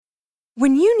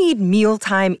When you need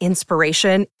mealtime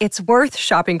inspiration, it's worth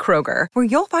shopping Kroger, where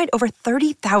you'll find over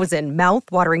 30,000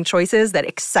 mouth-watering choices that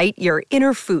excite your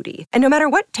inner foodie. And no matter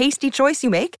what tasty choice you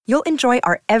make, you'll enjoy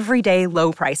our everyday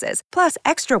low prices, plus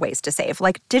extra ways to save,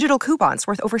 like digital coupons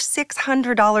worth over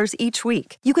 $600 each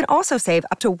week. You can also save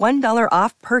up to $1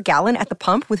 off per gallon at the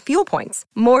pump with fuel points.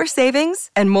 More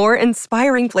savings and more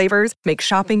inspiring flavors make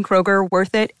shopping Kroger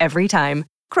worth it every time.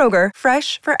 Kroger,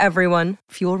 fresh for everyone.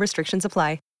 Fuel restrictions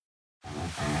apply.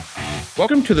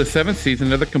 Welcome to the 7th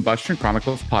season of the Combustion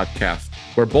Chronicles podcast,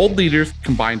 where bold leaders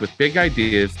combine with big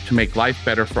ideas to make life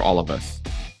better for all of us.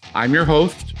 I'm your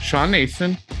host, Sean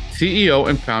Nason, CEO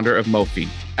and founder of Mophie.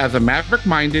 As a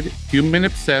maverick-minded,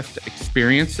 human-obsessed,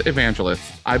 experienced evangelist,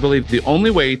 I believe the only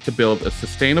way to build a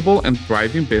sustainable and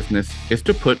thriving business is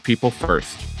to put people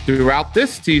first. Throughout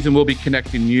this season, we'll be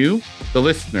connecting you, the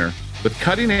listener, with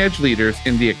cutting-edge leaders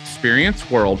in the experience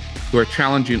world who are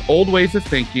challenging old ways of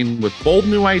thinking with bold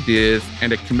new ideas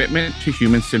and a commitment to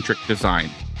human-centric design.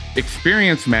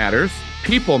 Experience matters,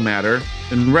 people matter,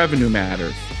 and revenue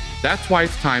matters. That's why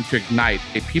it's time to ignite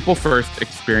a people-first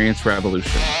experience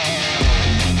revolution.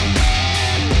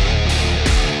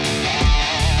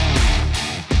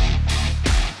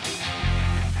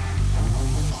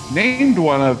 Named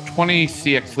one of 20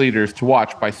 CX leaders to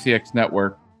watch by CX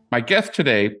Network, my guest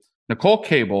today, Nicole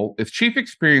Cable, is Chief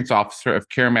Experience Officer of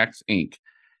CareMax, Inc.,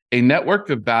 a network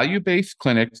of value-based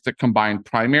clinics that combine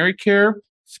primary care,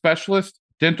 specialist,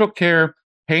 dental care,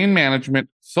 pain management,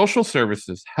 social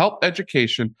services, health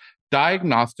education,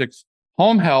 diagnostics,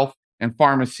 home health, and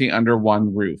pharmacy under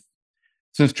one roof.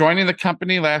 Since joining the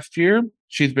company last year,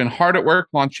 she's been hard at work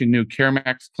launching new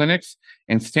CareMax clinics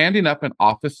and standing up an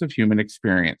Office of Human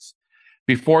Experience.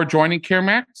 Before joining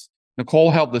CareMax,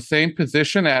 Nicole held the same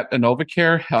position at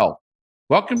InnovaCare Health.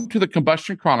 Welcome to the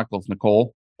Combustion Chronicles,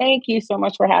 Nicole. Thank you so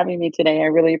much for having me today. I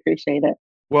really appreciate it.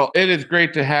 Well, it is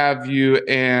great to have you,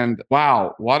 and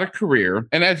wow, what a career.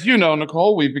 And as you know,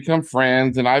 Nicole, we've become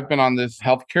friends, and I've been on this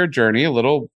healthcare journey, a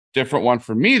little different one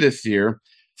for me this year.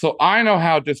 So I know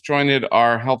how disjointed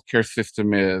our healthcare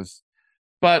system is.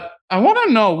 But I want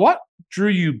to know, what drew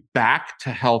you back to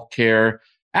healthcare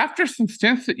after some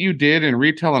stints that you did in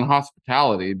retail and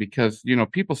hospitality? Because, you know,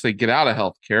 people say get out of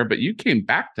healthcare, but you came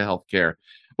back to healthcare.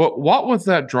 What was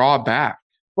that drawback?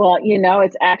 Well, you know,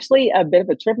 it's actually a bit of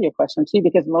a trivia question, too,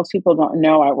 because most people don't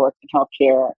know I worked in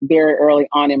healthcare very early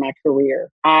on in my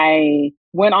career. I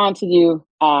went on to do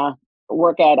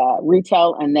work at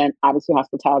retail and then obviously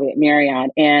hospitality at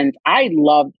Marriott. And I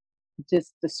loved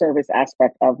just the service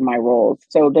aspect of my roles.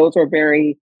 So those are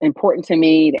very important to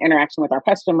me, the interaction with our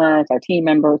customers, our team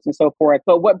members, and so forth.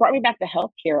 But what brought me back to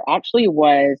healthcare actually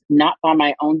was not by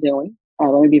my own doing.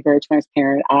 Let me be very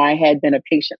transparent. I had been a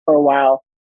patient for a while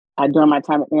during my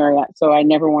time at Marriott, so I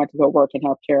never wanted to go work in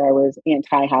healthcare. I was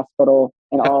anti-hospital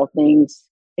and all things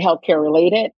healthcare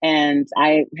related. And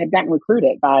I had gotten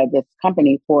recruited by this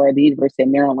company for the University of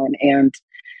Maryland. And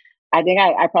I think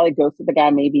I probably ghosted the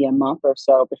guy maybe a month or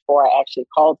so before I actually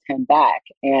called him back.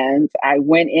 And I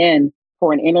went in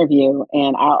for an interview.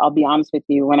 And I'll be honest with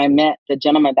you, when I met the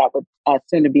gentleman that was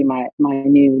soon to be my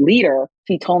new leader,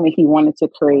 he told me he wanted to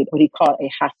create what he called a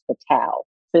hospital.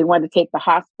 So he wanted to take the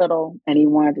hospital and he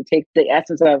wanted to take the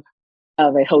essence of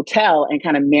a hotel and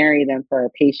kind of marry them for our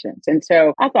patients. And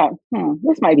so I thought,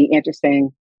 this might be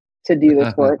interesting to do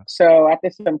this work. So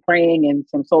after some praying and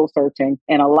some soul searching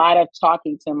and a lot of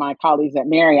talking to my colleagues at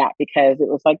Marriott, because it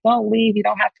was like, don't leave, you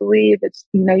don't have to leave. It's,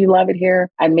 you know, you love it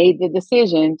here. I made the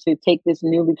decision to take this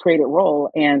newly created role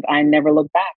and I never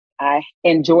looked back. I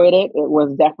enjoyed it. It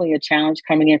was definitely a challenge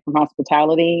coming in from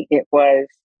hospitality. It was,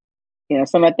 you know,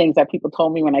 some of the things that people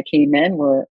told me when I came in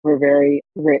were very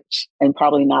rich and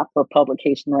probably not for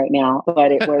publication right now,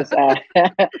 but it was,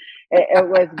 it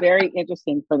was very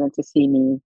interesting for them to see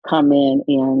me come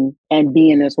in and be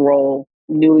in this role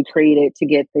newly created to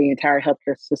get the entire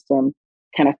healthcare system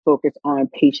kind of focused on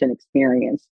patient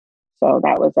experience. So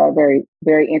that was a very,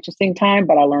 very interesting time,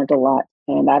 but I learned a lot.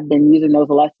 And I've been using those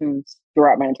lessons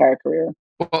throughout my entire career.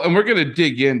 Well, and we're going to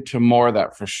dig into more of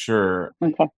that for sure.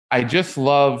 Okay. I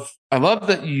love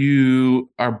that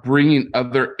you are bringing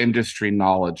other industry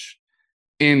knowledge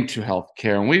into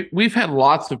healthcare. And we've had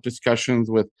lots of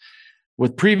discussions with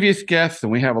previous guests,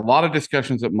 and we have a lot of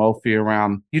discussions at Mophie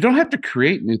around, you don't have to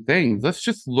create new things. Let's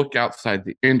just look outside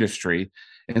the industry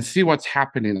and see what's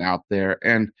happening out there.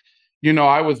 And, you know,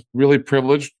 I was really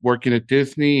privileged working at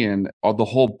Disney and the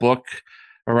whole book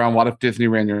around what if Disney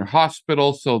ran your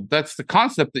hospital. So that's the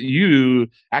concept that you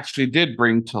actually did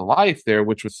bring to life there,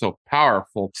 which was so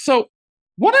powerful. So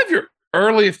one of your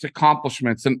earliest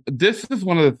accomplishments. And this is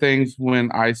one of the things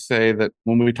when I say that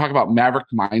when we talk about maverick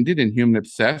minded and human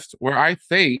obsessed, where I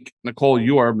think, Nicole,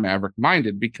 you are maverick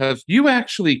minded because you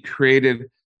actually created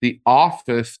the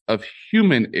office of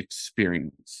human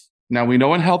experience. Now, we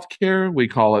know in healthcare, we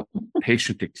call it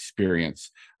patient experience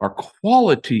or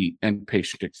quality and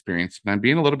patient experience. And I'm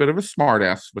being a little bit of a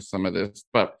smartass with some of this,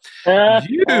 but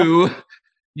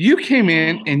you came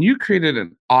in and you created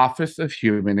an office of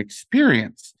human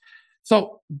experience.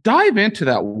 So dive into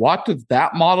that. What does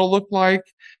that model look like?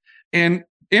 And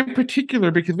in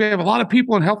particular, because we have a lot of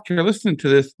people in healthcare listening to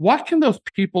this, what can those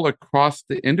people across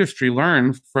the industry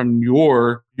learn from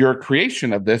your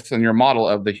creation of this and your model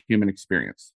of the human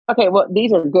experience? Okay, well,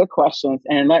 these are good questions.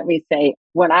 And let me say,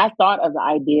 when I thought of the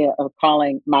idea of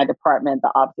calling my department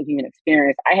the Office of Human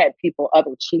Experience, I had people,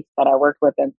 other chiefs that I worked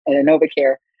with in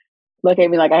NovaCare, look at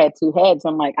me like I had two heads.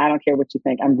 I'm like, I don't care what you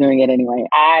think. I'm doing it anyway.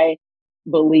 I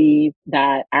believe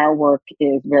that our work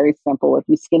is very simple. If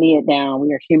you skinny it down,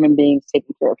 we are human beings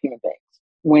taking care of human beings.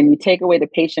 When you take away the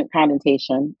patient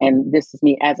connotation, and this is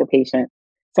me as a patient,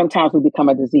 sometimes we become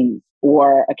a disease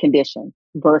or a condition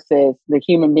versus the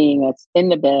human being that's in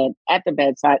the bed, at the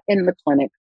bedside, in the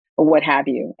clinic, or what have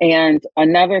you. And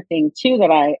another thing too that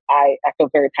I feel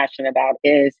very passionate about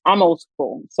is I'm old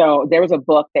school. So there was a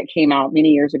book that came out many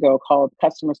years ago called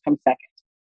Customers Come Second.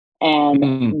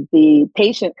 And the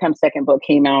Patient Come Second book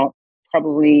came out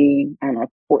probably, I don't know,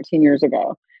 14 years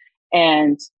ago.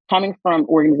 And coming from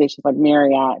organizations like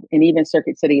Marriott and even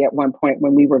Circuit City at one point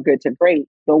when we were good to great,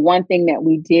 the one thing that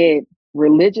we did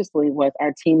religiously was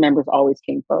our team members always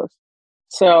came first.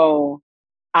 So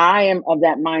I am of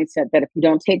that mindset that if you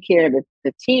don't take care of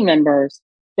the team members,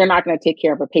 they're not going to take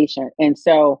care of a patient. And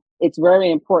so it's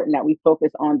very important that we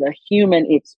focus on the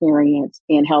human experience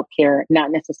in healthcare,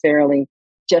 not necessarily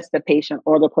just the patient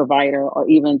or the provider or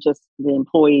even just the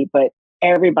employee, but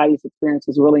everybody's experience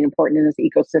is really important in this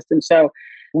ecosystem. So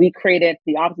we created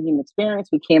the Office of Human Experience.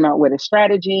 We came out with a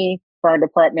strategy for our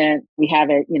department. We have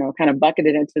it, kind of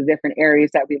bucketed into different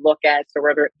areas that we look at. So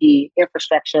whether it be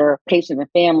infrastructure, patients and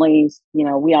families,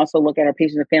 we also look at our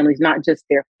patients and families, not just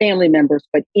their family members,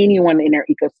 but anyone in their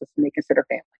ecosystem they consider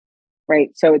family, right?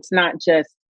 So it's not just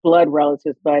blood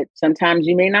relatives, but sometimes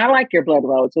you may not like your blood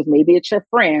relatives. Maybe it's your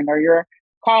friend or your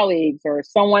colleagues or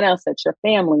someone else that's your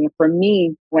family. And for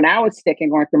me, when I was sick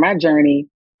and going through my journey,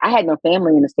 I had no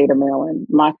family in the state of Maryland.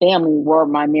 My family were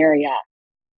my Marriott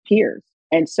peers.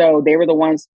 And so they were the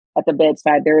ones at the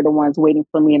bedside. They were the ones waiting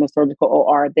for me in the surgical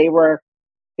OR. They were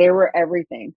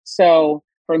everything. So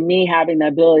for me, having the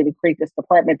ability to create this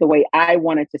department the way I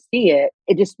wanted to see it,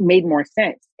 it just made more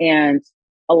sense. And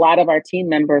a lot of our team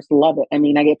members love it. I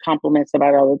mean, I get compliments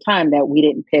about it all the time that we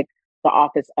didn't pick the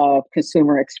Office of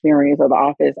Consumer Experience or the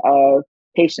Office of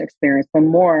Patient Experience, but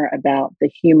more about the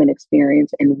human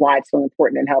experience and why it's so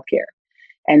important in healthcare.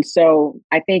 And so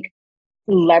I think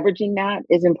leveraging that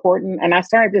is important. And I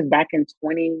started this back in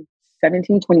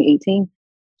 2017, 2018.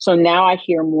 So now I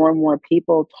hear more and more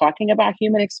people talking about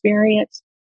human experience.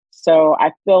 So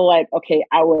I feel like, okay,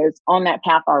 I was on that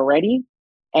path already.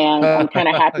 And I'm kind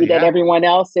of happy that everyone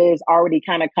else is already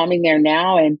kind of coming there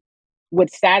now. And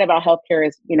what's sad about healthcare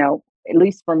is, at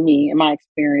least for me, in my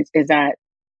experience, is that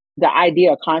the idea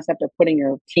or concept of putting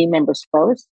your team members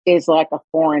first is like a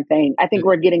foreign thing. I think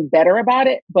we're getting better about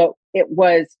it, but I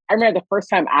remember the first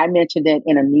time I mentioned it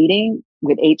in a meeting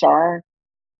with HR,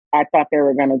 I thought they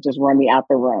were going to just run me out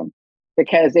the room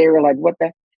because they were like, what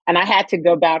the? And I had to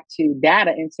go back to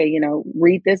data and say,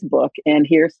 read this book and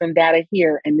here's some data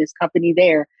here and this company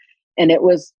there. And it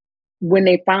was when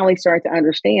they finally started to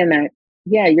understand that,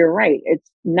 yeah, you're right.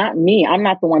 It's not me. I'm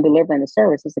not the one delivering the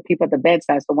service. It's the people at the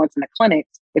bedside, the ones in the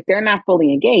clinics. If they're not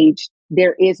fully engaged,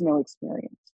 there is no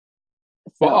experience.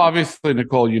 So, well, obviously,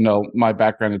 Nicole, my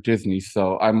background at Disney,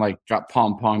 so I'm like got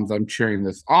pom-poms. I'm cheering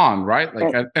this on, right?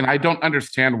 And I don't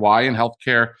understand why in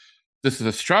healthcare this is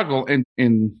a struggle. And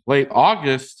in late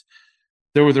August,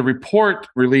 there was a report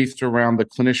released around the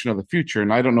clinician of the future.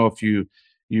 And I don't know if you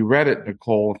read it,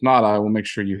 Nicole. If not, I will make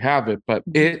sure you have it. But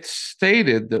it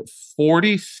stated that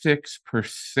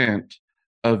 46%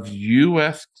 of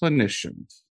U.S.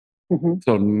 clinicians,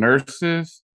 so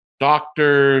nurses,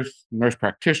 doctors, nurse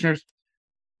practitioners,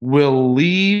 will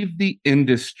leave the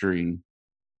industry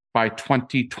by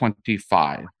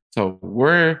 2025. So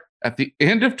we're at the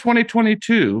end of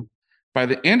 2022. By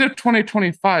the end of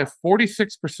 2025,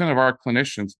 46% of our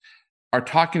clinicians are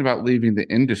talking about leaving the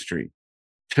industry.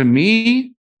 To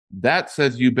me, that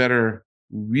says you better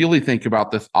really think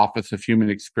about this Office of Human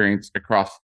Experience across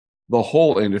the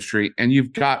whole industry, and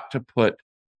you've got to put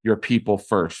your people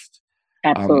first.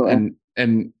 Absolutely.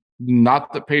 And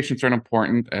Not that patients aren't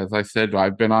important. As I said,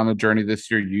 I've been on a journey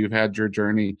this year. You've had your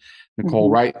journey, Nicole,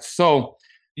 Mm-hmm. right? So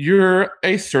you're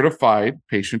a certified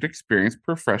patient experience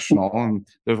professional, and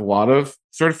there's a lot of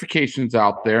certifications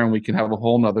out there, and we can have a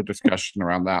whole nother discussion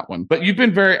around that one. But you've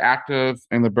been very active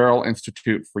in the Barrel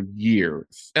Institute for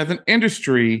years. As an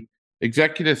industry,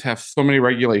 executives have so many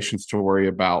regulations to worry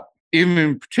about. Even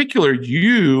in particular,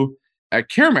 you at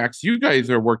CareMax, you guys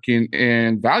are working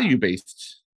in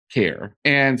value-based care.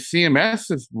 And CMS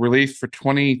has released for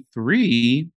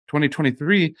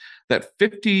 2023 that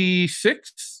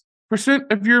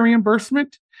 56% of your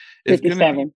reimbursement is going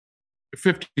to be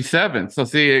 57. So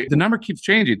see, the number keeps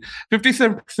changing.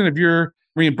 57% of your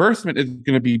reimbursement is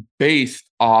going to be based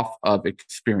off of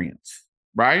experience,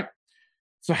 right?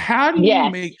 So how do you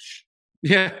Yes. make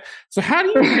So how do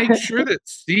you make sure that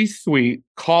C-suite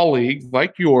colleagues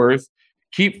like yours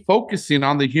keep focusing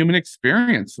on the human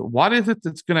experience? What is it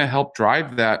that's going to help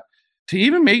drive that to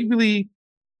even maybe,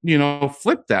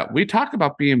 flip that? We talk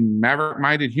about being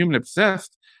maverick-minded,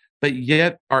 human-obsessed, but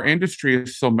yet our industry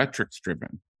is so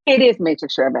metrics-driven. It is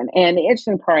matrix driven. And the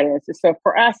interesting part is, so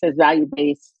for us as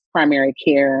value-based primary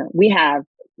care, we have,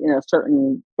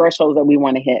 certain thresholds that we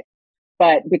want to hit.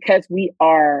 But because we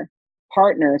are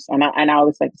partners, and I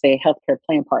always like to say healthcare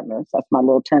plan partners, that's my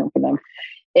little term for them,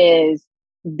 is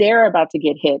they're about to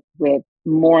get hit with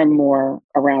more and more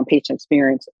around patient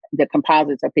experience, the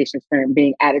composites of patient experience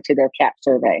being added to their CAP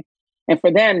survey. And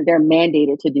for them, they're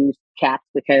mandated to do CAPs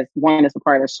because one is a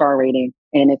part of STAR rating,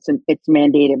 and it's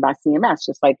mandated by CMS,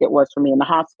 just like it was for me in the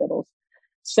hospitals.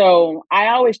 So I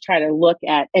always try to look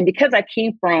at, and because I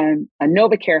came from a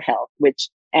NovaCare Health, which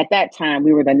at that time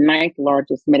we were the 9th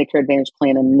largest Medicare Advantage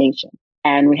plan in the nation,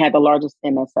 and we had the largest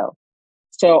MSO.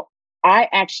 So I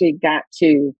actually got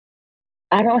to,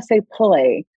 I don't say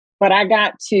play, but I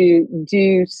got to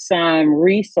do some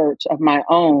research of my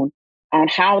own on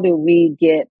how do we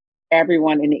get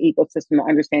everyone in the ecosystem to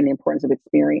understand the importance of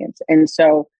experience.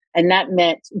 And that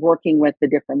meant working with the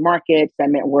different markets. That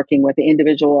meant working with the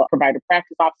individual provider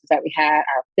practice offices that we had,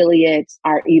 our affiliates,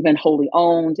 our even wholly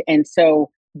owned. And so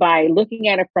by looking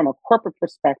at it from a corporate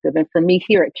perspective, and for me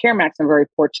here at CareMax, I'm very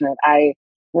fortunate. I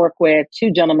work with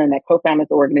 2 gentlemen that co-founded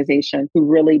the organization who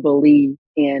really believe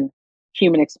in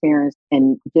human experience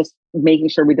and just making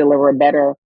sure we deliver a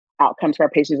better outcome to our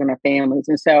patients and our families.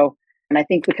 And I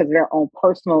think because of their own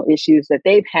personal issues that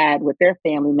they've had with their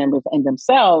family members and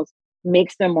themselves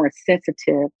makes them more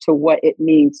sensitive to what it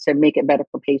means to make it better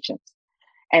for patients.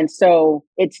 And so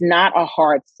it's not a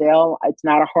hard sell. It's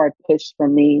not a hard push for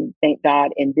me, thank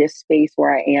God, in this space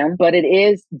where I am. But it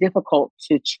is difficult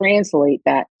to translate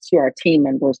that to our team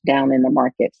members down in the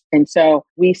markets. And so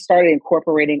we started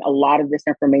incorporating a lot of this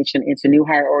information into new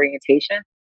hire orientation.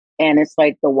 And it's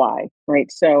like the why, right?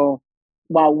 So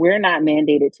while we're not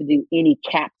mandated to do any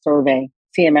CAP survey,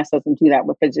 CMS doesn't do that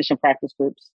with physician practice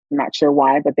groups. I'm not sure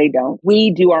why, but they don't.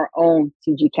 We do our own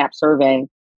CG CAP survey.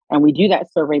 And we do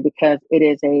that survey because it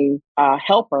is a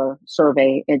helper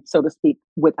survey, and so to speak,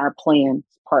 with our plan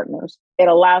partners. It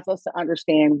allows us to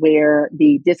understand where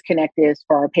the disconnect is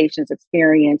for our patients'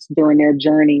 experience during their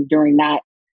journey, during that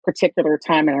particular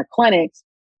time in our clinics.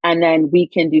 And then we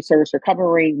can do service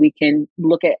recovery. We can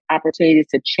look at opportunities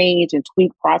to change and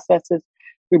tweak processes.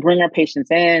 We bring our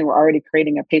patients in. We're already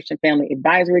creating a patient family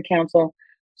advisory council.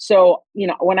 So,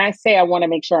 when I say I want to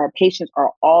make sure our patients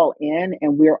are all in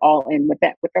and we're all in with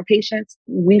our patients,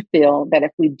 we feel that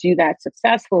if we do that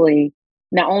successfully,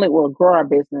 not only will it grow our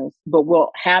business, but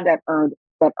we'll have that earned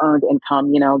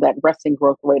income, that resting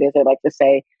growth rate, as I like to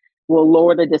say, will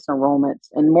lower the disenrollments.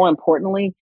 And more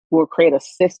importantly, we'll create a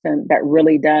system that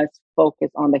really does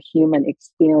focus on the human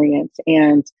experience.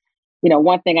 And,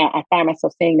 one thing I find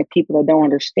myself saying to people that don't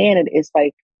understand it is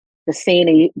like, the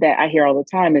saying that I hear all the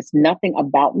time is nothing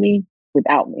about me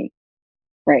without me,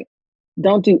 right?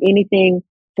 Don't do anything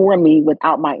for me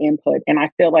without my input. And I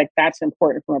feel like that's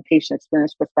important from a patient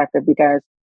experience perspective, because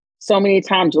so many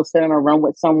times you'll sit in a room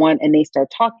with someone and they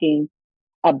start talking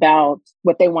about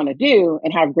what they want to do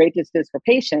and how great this is for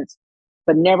patients,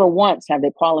 but never once have they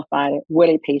qualified it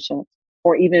with a patient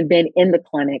or even been in the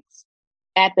clinics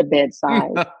at the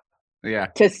bedside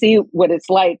to see what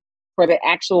it's like for the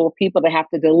actual people that have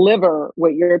to deliver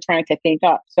what you're trying to think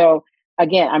up. So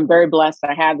again, I'm very blessed.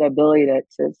 I have the ability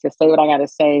to say what I got to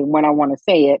say when I want to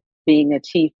say it, being a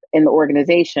chief in the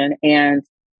organization. And,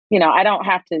 I don't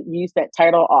have to use that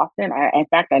title often. In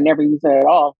fact, I never use it at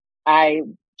all. I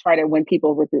try to win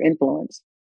people over through influence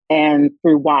and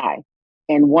through why.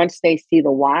 And once they see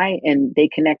the why and they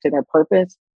connect to their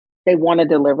purpose, they want to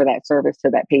deliver that service to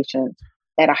that patient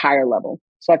at a higher level.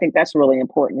 So I think that's really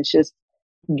important. It's just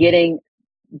getting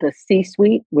the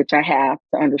C-suite, which I have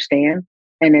to understand,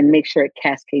 and then make sure it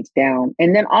cascades down.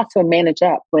 And then also manage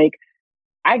up. Like,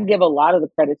 I give a lot of the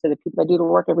credit to the people that do the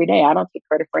work every day. I don't take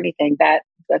credit for anything. That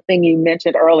the thing you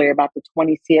mentioned earlier about the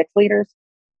 20 CX leaders,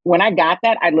 when I got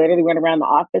that, I literally went around the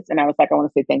office and I was like, I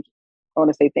want to say thank you. I want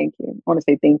to say thank you. I want to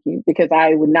say thank you, because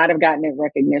I would not have gotten that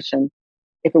recognition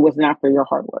if it was not for your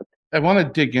hard work. I want to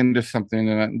dig into something,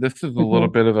 and this is a little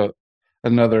bit of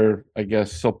another, I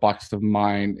guess, soapbox of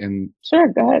mine Sure,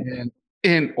 go ahead.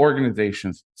 in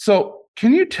organizations. So,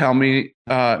 can you tell me,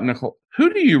 Nicole,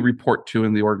 who do you report to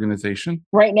in the organization?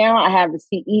 Right now, I have the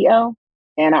CEO,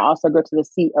 and I also go to the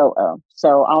COO.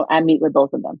 So I meet with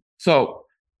both of them. So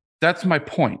that's my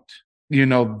point. You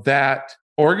know, that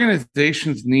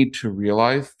organizations need to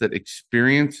realize that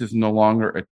experience is no longer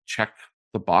a check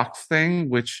the box thing,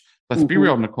 which, let's be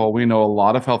real, Nicole, we know a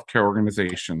lot of healthcare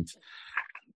organizations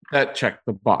that check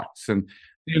the box. And,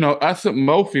 you know, us at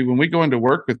Mofi, when we go into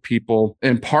work with people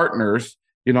and partners,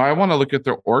 you know, I want to look at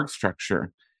their org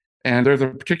structure. And there's a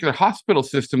particular hospital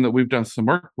system that we've done some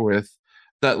work with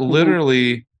that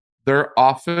literally their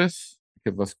office,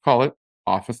 let's call it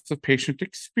Office of Patient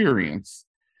Experience,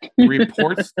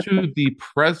 reports to the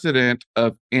president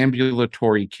of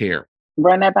ambulatory care.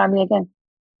 Run that by me again.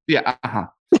 Yeah.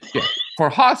 Yeah. For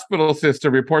hospital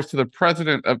system, reports to the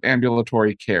president of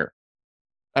ambulatory care,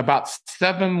 about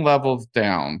 7 levels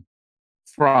down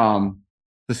from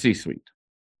the C-suite.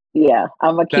 Yeah,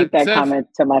 I'm gonna keep that comment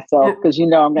to myself, because you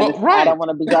know I don't want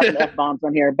to be dropping F-bombs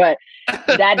on here, but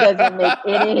that doesn't make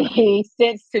any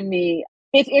sense to me.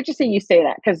 It's interesting you say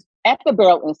that, because at the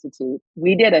Barrel Institute,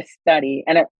 we did a study,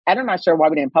 and I'm not sure why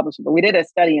we didn't publish it, but we did a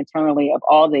study internally of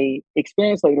all the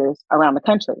experience leaders around the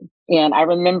country. And I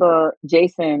remember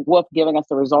Jason Wolf giving us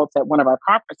the results at one of our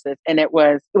conferences, and it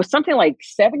was something like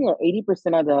 70 or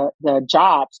 80% of the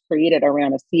jobs created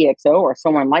around a CXO or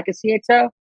someone like a CXO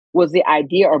was the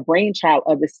idea or brainchild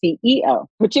of the CEO.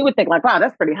 But you would think like, wow,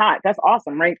 that's pretty hot. That's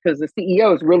awesome, right? Because the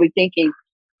CEO is really thinking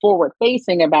forward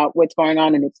facing about what's going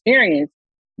on in experience.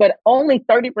 But only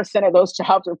 30% of those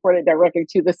jobs reported directly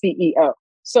to the CEO.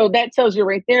 So that tells you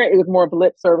right there, it was more of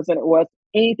lip service than it was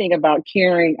anything about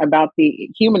caring about the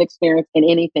human experience in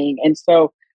anything. And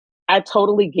so I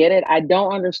totally get it. I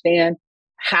don't understand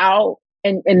how,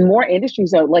 and in more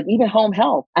industries though, like even home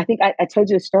health. I think I told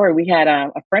you a story. We had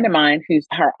a friend of mine who's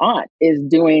her aunt is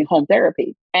doing home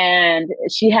therapy. And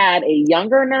she had a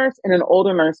younger nurse and an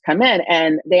older nurse come in,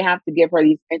 and they have to give her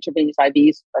these intravenous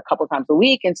IVs a couple of times a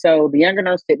week. And so the younger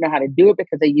nurse didn't know how to do it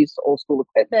because they used old school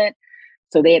equipment.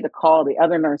 So they had to call the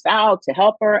other nurse out to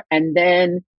help her. And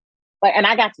then, and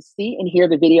I got to see and hear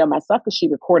the video myself because she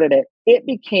recorded it. It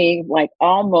became like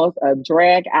almost a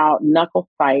drag out knuckle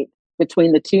fight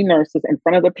between the two nurses in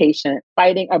front of the patient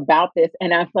fighting about this.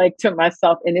 And I was like to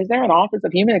myself, and is there an Office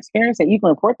of Human Experience that you can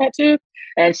report that to?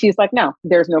 And she's like, no,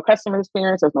 there's no customer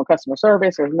experience. There's no customer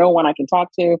service. There's no one I can talk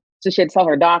to. So she had to tell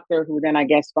her doctor, who then I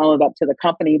guess followed up to the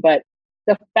company. But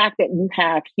the fact that you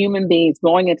have human beings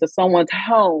going into someone's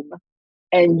home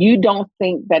and you don't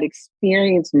think that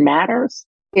experience matters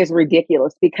is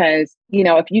ridiculous, because, you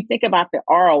know, if you think about the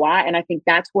ROI, and I think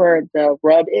that's where the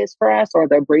rub is for us, or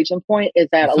the abrasion point is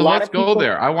that so a lot let's of people... go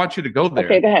there. I want you to go there.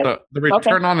 Okay, go ahead. The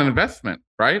return on investment,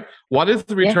 right? What is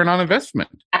the return on investment?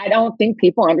 I don't think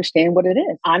people understand what it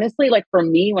is. Honestly, like for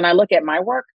me, when I look at my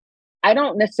work, I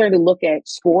don't necessarily look at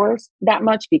scores that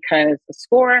much, because the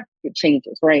score, it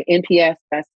changes, right? NPS,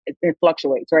 it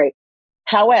fluctuates, right?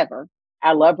 However,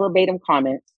 I love verbatim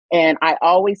comments. And I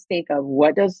always think of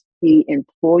what does the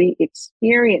employee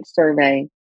experience survey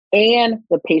and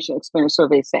the patient experience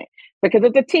survey say? Because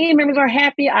if the team members are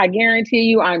happy, I guarantee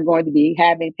you I'm going to be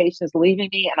having patients leaving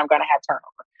me, and I'm going to have turnover,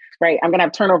 right? I'm going to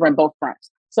have turnover in both fronts.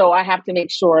 So I have to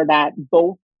make sure that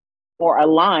both are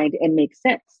aligned and make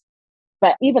sense.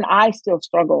 But even I still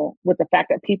struggle with the fact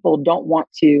that people don't want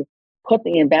to put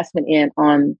the investment in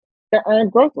on their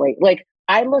earned growth rate. Like,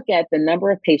 I look at the number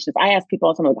of patients. I ask people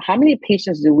all the time, how many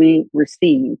patients do we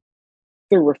receive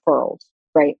through referrals,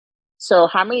 right? So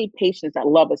how many patients that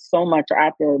love us so much are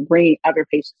out there bringing other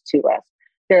patients to us?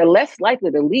 They're less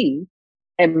likely to leave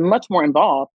and much more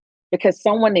involved because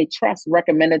someone they trust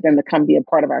recommended them to come be a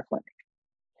part of our clinic.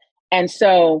 And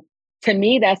so to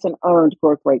me, that's an earned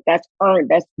growth rate. That's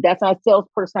earned. That's not a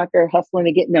salesperson out there hustling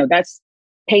to get. No, that's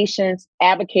patients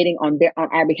advocating on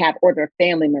our behalf, or their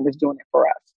family members doing it for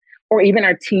us, or even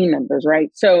our team members, right?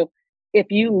 So if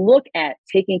you look at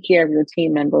taking care of your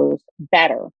team members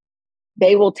better,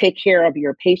 they will take care of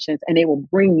your patients and they will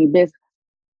bring you business.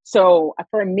 So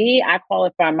for me, I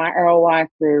qualify my ROI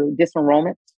through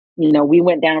disenrollments. You know, we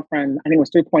went down from, I think it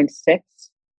was 3.6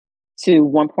 to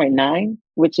 1.9,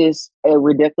 which is a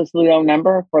ridiculously low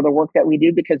number for the work that we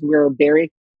do because we're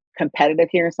very competitive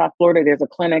here in South Florida. There's a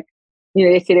clinic,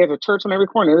 they say there's a church on every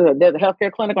corner. There's a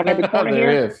healthcare clinic on every corner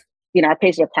There here. is. Our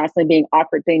patients are constantly being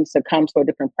offered things to come to a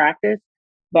different practice.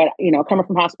 But, coming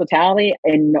from hospitality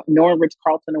and knowing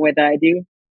Ritz-Carlton the way that I do,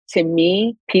 to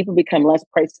me, people become less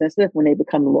price sensitive when they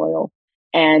become loyal.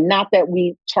 And not that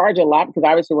we charge a lot, because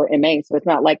obviously we're MA, so it's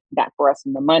not like that for us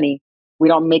in the money. We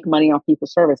don't make money on fee for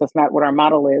service. That's not what our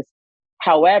model is.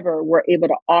 However, we're able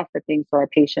to offer things for our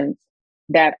patients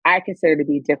that I consider to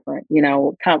be different.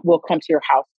 We'll come to your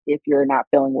house if you're not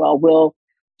feeling well. We'll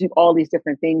do all these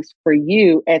different things for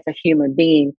you as a human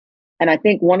being. And I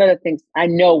think one of the things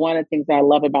that I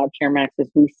love about CareMax is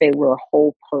we say we're a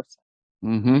whole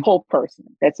person, whole person.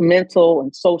 That's mental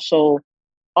and social,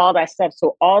 all that stuff.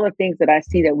 So all the things that I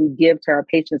see that we give to our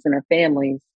patients and our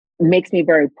families makes me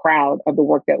very proud of the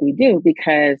work that we do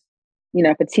because,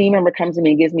 if a team member comes to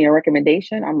me and gives me a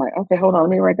recommendation, I'm like, okay, hold on, let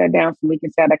me write that down so we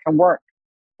can say that can work.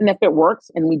 And if it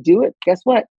works and we do it, guess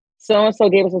what? So-and-so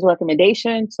gave us this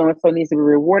recommendation. So-and-so needs to be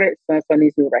rewarded. So-and-so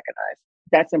needs to be recognized.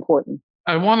 That's important.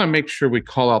 I want to make sure we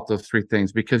call out those three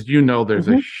things because there's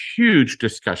a huge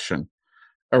discussion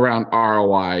around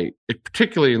ROI,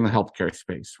 particularly in the healthcare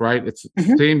space, right? It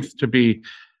seems to be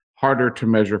harder to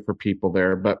measure for people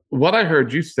there. But what I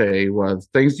heard you say was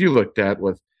things you looked at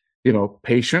was,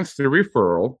 patients through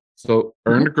referral, so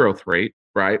earned growth rate,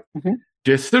 right?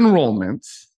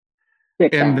 Disenrollments,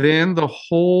 and then the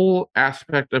whole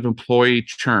aspect of employee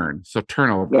churn, so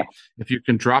turnover. Yes. If you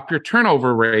can drop your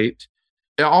turnover rate,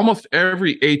 almost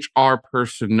every HR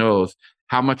person knows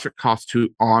how much it costs to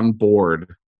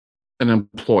onboard an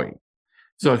employee.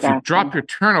 So if you drop your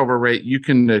turnover rate, you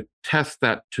can test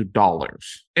that to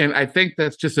dollars. And I think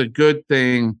that's just a good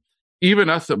thing.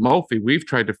 Even us at Mofi, we've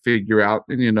tried to figure out,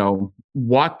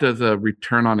 what does a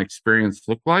return on experience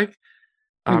look like?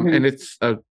 And it's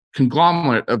a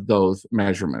conglomerate of those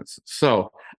measurements.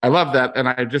 So I love that. And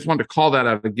I just wanted to call that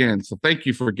out again. So thank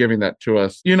you for giving that to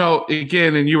us.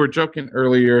 Again, and you were joking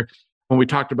earlier when we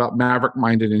talked about maverick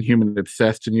minded and human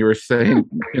obsessed, and you were saying,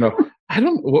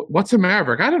 what's a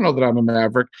maverick? I don't know that I'm a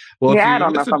maverick. Well, if you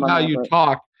listen to how you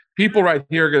talk, people right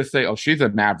here are going to say, oh, she's a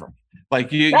maverick.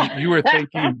 Like you were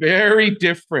thinking very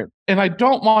different. And I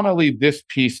don't want to leave this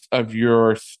piece of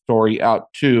your story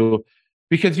out too,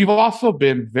 because you've also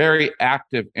been very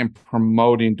active in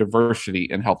promoting diversity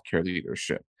in healthcare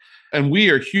leadership. And we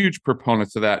are huge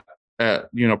proponents of that,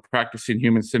 practicing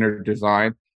human-centered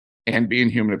design and being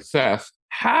human-obsessed.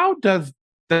 How does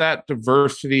that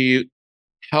diversity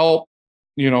help,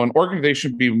 an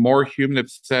organization be more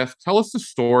human-obsessed? Tell us the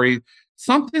story,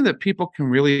 something that people can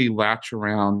really latch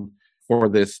around for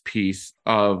this piece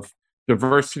of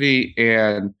diversity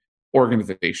and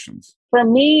organizations. For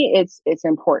me, it's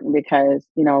important because,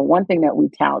 one thing that we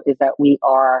tout is that we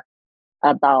are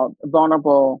about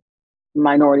vulnerable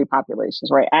minority populations,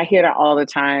 right? I hear that all the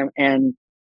time. And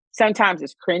sometimes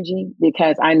it's cringy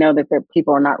because I know that the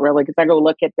people are not really, because I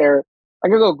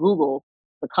go Google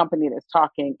the company that's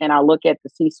talking and I look at the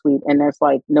C-suite and there's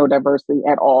like no diversity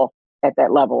at all at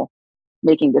that level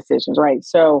making decisions, right?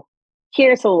 So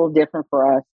here it's a little different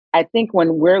for us. I think when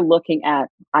I am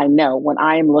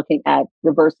looking at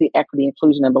diversity, equity,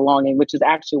 inclusion, and belonging, which is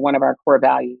actually one of our core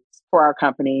values for our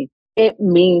company, it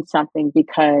means something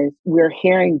because we're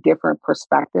hearing different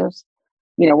perspectives.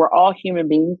 We're all human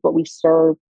beings, but we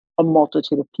serve a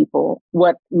multitude of people.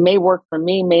 What may work for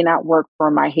me may not work for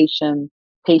my Haitian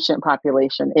patient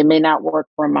population. It may not work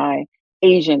for my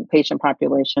Asian patient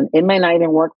population. It may not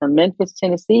even work for Memphis,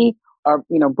 Tennessee, or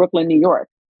Brooklyn, New York.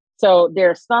 So there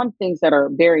are some things that are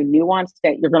very nuanced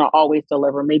that you're going to always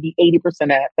deliver, maybe 80% of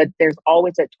it, but there's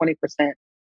always that 20%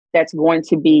 that's going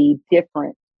to be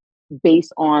different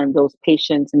based on those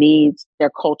patients' needs,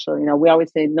 their culture. We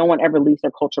always say no one ever leaves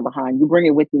their culture behind. You bring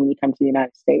it with you when you come to the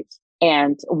United States.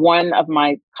 And one of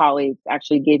my colleagues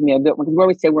actually gave me a good one because we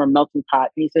always say we're a melting pot.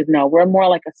 And he says, no, we're more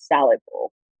like a salad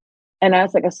bowl. And I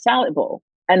was like, a salad bowl.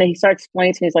 And then he started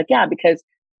explaining to me, he's like, yeah, because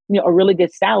a really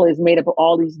good salad is made up of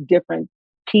all these different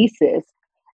pieces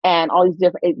and all these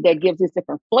different, that gives this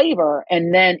different flavor.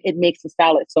 And then it makes the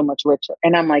salad so much richer.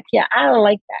 And I'm like, yeah, I don't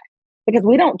like that because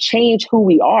we don't change who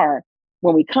we are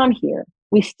when we come here.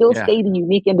 We still stay the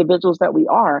unique individuals that we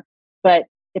are. But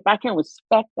if I can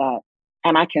respect that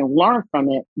and I can learn from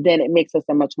it, then it makes us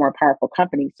a much more powerful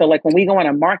company. So like when we go on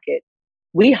a market,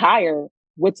 we hire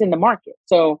what's in the market.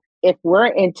 So if we're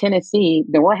in Tennessee,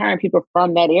 then we're hiring people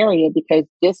from that area because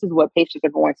this is what patients are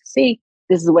going to see.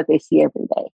 This is what they see every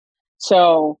day.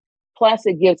 So plus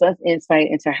it gives us insight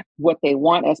into what they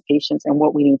want as patients and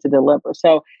what we need to deliver.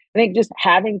 So I think just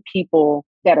having people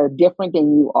that are different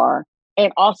than you are,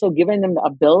 and also giving them the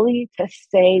ability to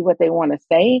say what they want to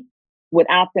say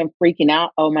without them freaking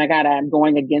out. Oh my God, I'm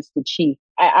going against the chief.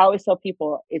 I always tell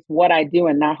people it's what I do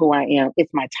and not who I am.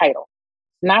 It's my title.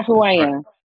 It's not who I am.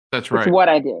 That's It's right. what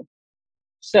I do.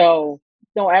 So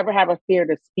don't ever have a fear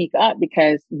to speak up,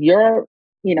 because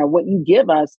what you give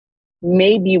us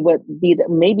may be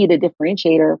the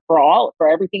differentiator for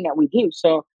everything that we do.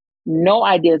 So no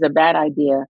idea is a bad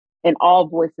idea, and all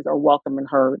voices are welcome and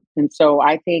heard. And so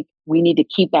I think we need to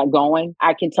keep that going.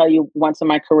 I can tell you, once in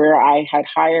my career, I had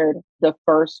hired the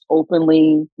first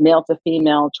openly male to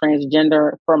female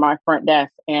transgender for my front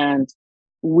desk, and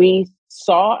we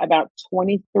saw about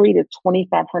 23 to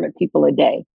 2,500 people a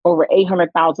day, over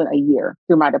 800,000 a year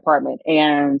through my department.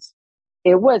 And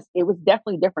it was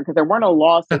definitely different, because there weren't no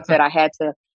laws that said I had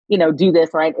to, do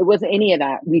this, right? It wasn't any of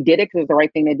that. We did it because it was the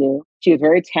right thing to do. She was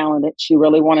very talented. She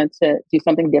really wanted to do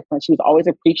something different. She was always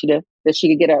appreciative that she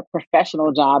could get a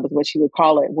professional job, is what she would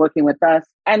call it, working with us.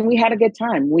 And we had a good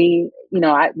time.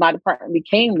 My department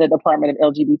became the Department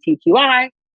of LGBTQI.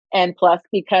 And plus,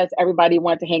 because everybody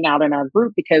wanted to hang out in our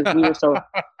group because we were so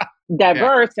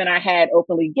diverse, and I had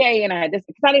openly gay, and I had this,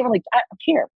 because I didn't really, I don't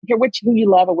care who you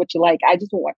love or what you like. I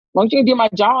just want, as long as you can do my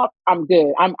job, I'm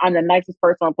good. I'm the nicest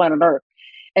person on planet Earth.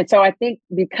 And so I think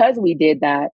because we did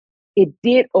that, it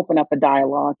did open up a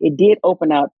dialogue. It did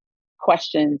open up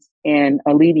questions and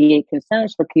alleviate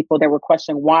concerns for people that were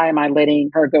questioning, why am I letting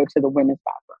her go to the women's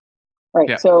bathroom? Right.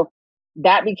 Yeah. So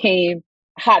that became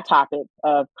a hot topic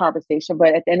of conversation.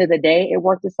 But at the end of the day, it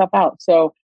worked itself out.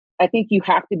 So I think you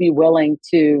have to be willing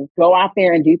to go out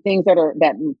there and do things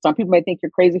that some people may think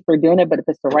you're crazy for doing it, but if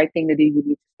it's the right thing to do, you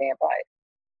need to stand by it.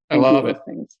 I love it.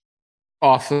 Things.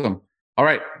 Awesome. All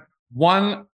right.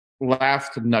 One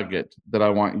last nugget that I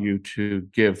want you to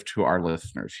give to our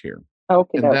listeners here.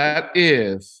 Okay. And that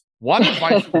is, what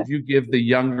advice would you give the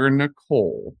younger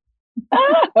Nicole?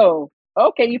 Oh,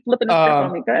 okay. You flipping the script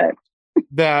on me. Good.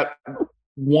 That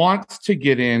wants to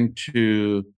get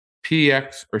into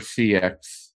PX or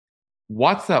CX.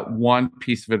 What's that one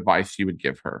piece of advice you would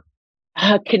give her?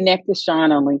 Connect to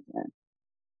Sean on LinkedIn.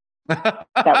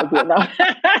 That would be enough.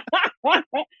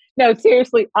 No,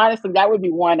 seriously, honestly, that would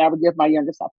be one I would give my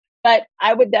younger self. But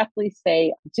I would definitely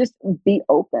say, just be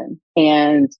open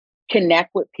and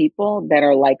connect with people that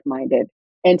are like-minded,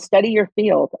 and study your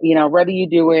field. Whether you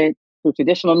do it through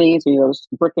traditional means, or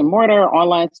brick and mortar,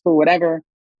 online school, whatever.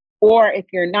 Or if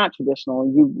you're not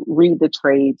traditional, you read the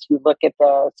trades, you look at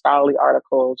the scholarly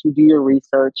articles, you do your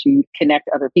research, you connect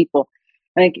to other people.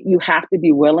 I think you have to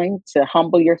be willing to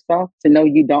humble yourself, to know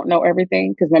you don't know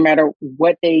everything, because no matter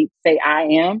what they say I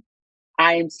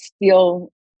am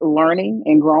still learning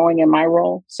and growing in my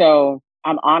role. So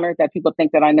I'm honored that people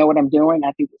think that I know what I'm doing.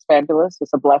 I think it's fabulous.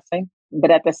 It's a blessing. But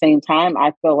at the same time,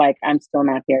 I feel like I'm still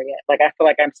not there yet. Like, I feel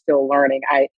like I'm still learning.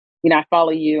 I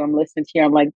follow you. I'm listening to you.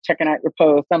 I'm like checking out your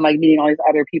posts. I'm like meeting all these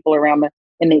other people around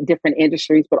in the different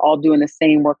industries, but all doing the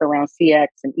same work around CX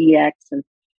and EX. And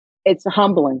it's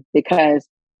humbling, because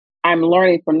I'm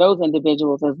learning from those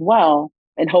individuals as well.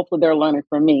 And hopefully they're learning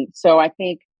from me. So I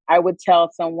think I would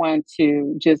tell someone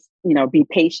to just, be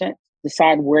patient,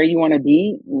 decide where you want to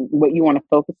be, what you want to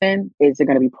focus in. Is it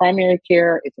going to be primary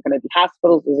care? Is it going to be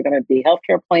hospitals? Is it going to be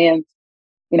healthcare plans?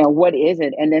 What is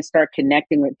it? And then start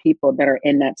connecting with people that are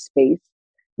in that space.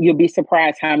 You'll be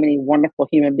surprised how many wonderful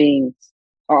human beings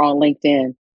are on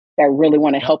LinkedIn that really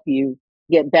want to help you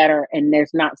get better. And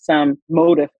there's not some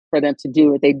motive for them to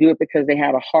do it. They do it because they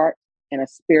have a heart and a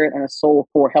spirit and a soul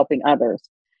for helping others.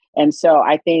 And so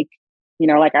I think,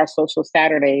 like our social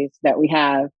Saturdays that we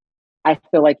have, I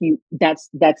feel like that's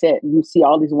it. You see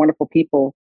all these wonderful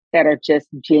people that are just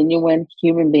genuine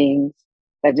human beings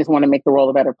that just want to make the world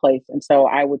a better place. And so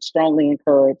I would strongly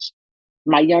encourage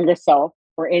my younger self,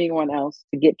 or anyone else,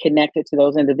 to get connected to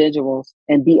those individuals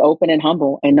and be open and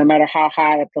humble. And no matter how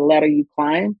high up the ladder you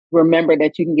climb, remember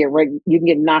that you can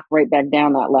get knocked right back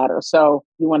down that ladder. So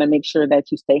you want to make sure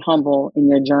that you stay humble in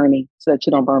your journey, so that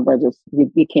you don't burn bridges.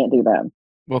 You can't do that.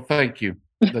 Well, thank you.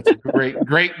 That's a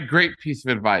great piece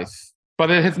of advice.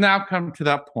 But it has now come to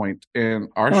that point in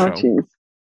our show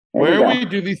where we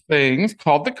do these things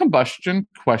called the combustion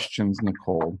questions,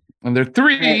 Nicole. And they're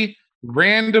three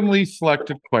randomly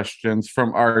selected questions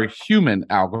from our human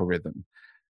algorithm.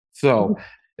 So,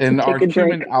 and our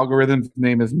human algorithm's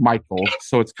name is Michael.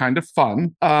 So it's kind of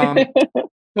fun.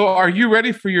 So are you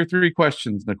ready for your three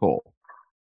questions, Nicole?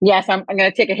 Yes, I'm going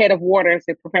to take a head of water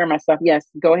to prepare myself. Yes,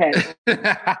 go ahead.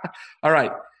 All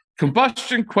right.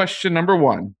 Combustion question number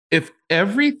one. If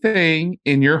everything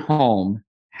in your home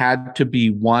had to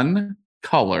be one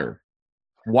color,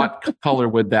 what color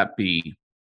would that be?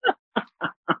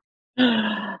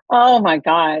 Oh my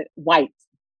God. White.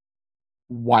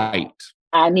 White.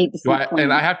 I need to see clean.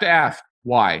 And I have to ask,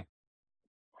 why?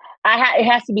 It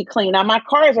has to be clean. Now, my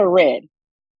cars are red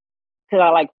because I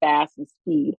like fast and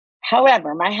speed.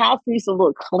 However, my house needs to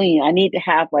look clean. I need to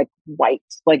have like white.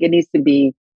 Like it needs to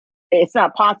be, it's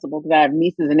not possible because I have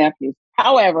nieces and nephews.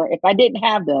 However, if I didn't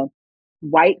have them,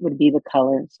 white would be the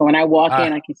color. So when I walk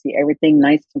in, I can see everything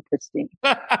nice and pristine.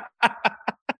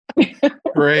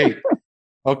 Great.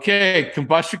 Okay.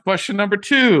 Combustion question number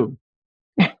 2.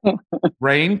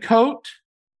 Raincoat,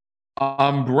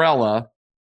 umbrella,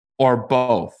 or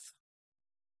both?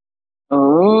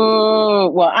 Oh,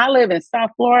 well, I live in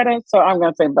South Florida, so I'm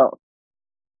going to say both.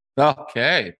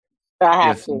 Okay. I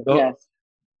have to, yes.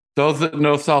 Those that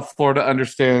know South Florida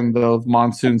understand those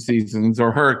monsoon seasons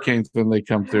or hurricanes when they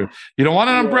come through. You don't want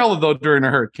an umbrella, though, during a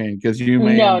hurricane because you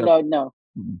may No.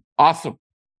 Awesome.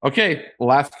 Okay,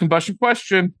 last combustion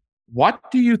question. What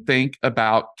do you think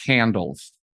about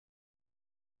candles?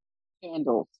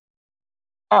 Candles.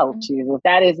 Oh, Jesus.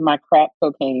 That is my crack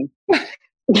cocaine.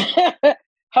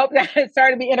 Hope that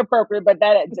started to be inappropriate, but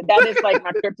that is like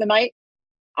my kryptonite.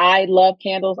 I love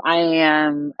candles. I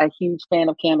am a huge fan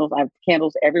of candles. I have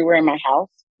candles everywhere in my house.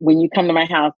 When you come to my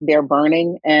house, they're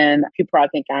burning, and people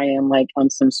probably think I am like on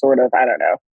some sort of, I don't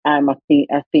know. I'm a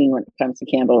fiend when it comes to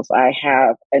candles. I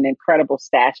have an incredible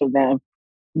stash of them.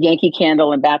 Yankee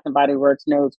Candle and Bath and Body Works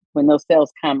knows when those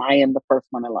sales come, I am the first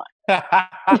one in line.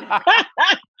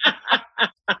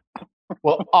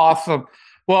 Well, awesome.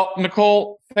 Well,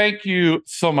 Nicole, thank you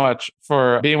so much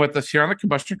for being with us here on the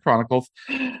Combustion Chronicles.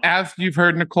 As you've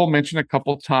heard Nicole mention a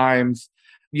couple times,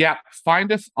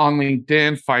 find us on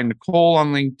LinkedIn, find Nicole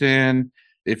on LinkedIn.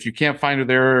 If you can't find her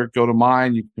there, go to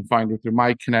mine. You can find her through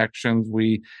my connections.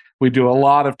 We do a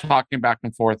lot of talking back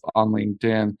and forth on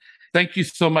LinkedIn. Thank you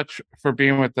so much for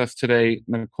being with us today,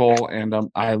 Nicole, and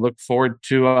I look forward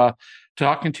to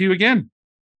talking to you again.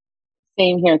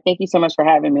 Same here. Thank you so much for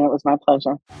having me. It was my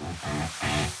pleasure.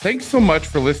 Thanks so much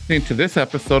for listening to this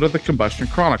episode of the Combustion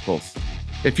Chronicles.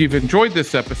 If you've enjoyed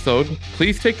this episode,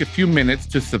 please take a few minutes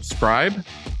to subscribe,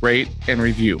 rate, and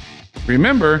review.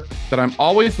 Remember that I'm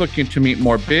always looking to meet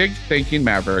more big thinking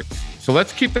mavericks, so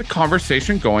let's keep the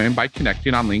conversation going by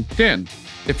connecting on LinkedIn.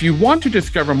 If you want to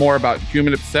discover more about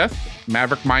human-obsessed,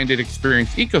 maverick-minded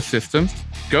experience ecosystems,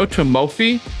 go to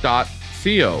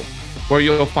mofi.co, where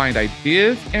you'll find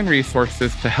ideas and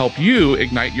resources to help you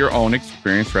ignite your own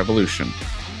experience revolution.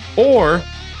 Or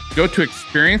go to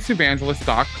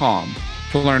experienceevangelist.com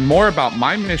to learn more about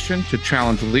my mission to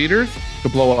challenge leaders to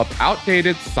blow up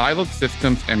outdated, siloed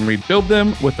systems and rebuild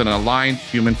them with an aligned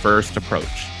human-first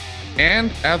approach.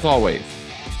 And as always,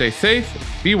 stay safe,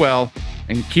 be well,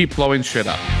 and keep blowing shit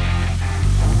up.